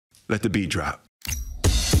Let the beat drop.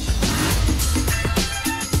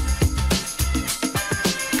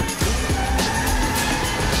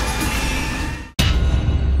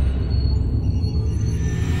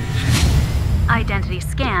 Identity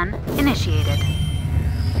scan initiated.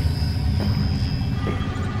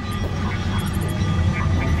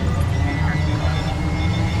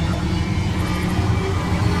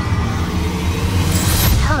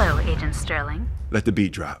 Hello, Agent Sterling. Let the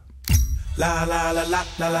beat drop. La la la la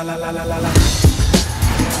la la la la la la.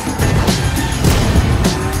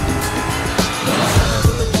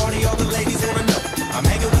 Party, all the ladies wanna know. I'm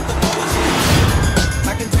hanging with the boys.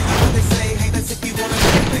 I can tell you what they say. Hey, that's if you wanna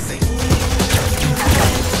know. They say, ooh.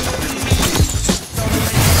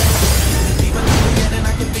 Even though we get and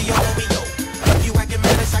I can be your Romeo. If you acting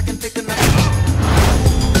manish, I can take a night.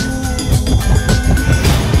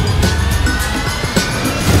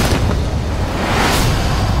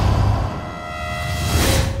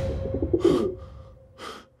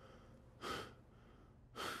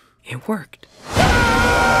 It worked.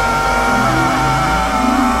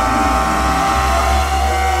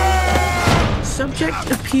 Subject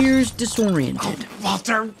appears disoriented.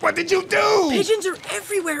 Walter, what did you do? Pigeons are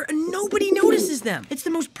everywhere and nobody notices them. It's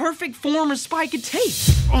the most perfect form a spy could take.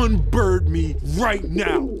 Unbird me right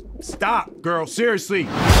now. Stop, girl, seriously.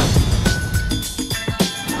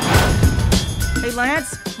 Hey,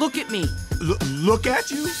 Lance, look at me. Look at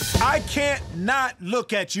you? I can't not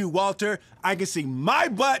look at you, Walter. I can see my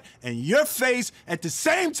butt and your face at the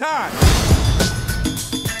same time.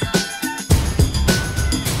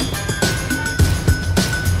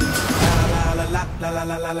 La la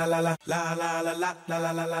la la la la la la la la la la la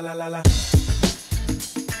la la la la la la.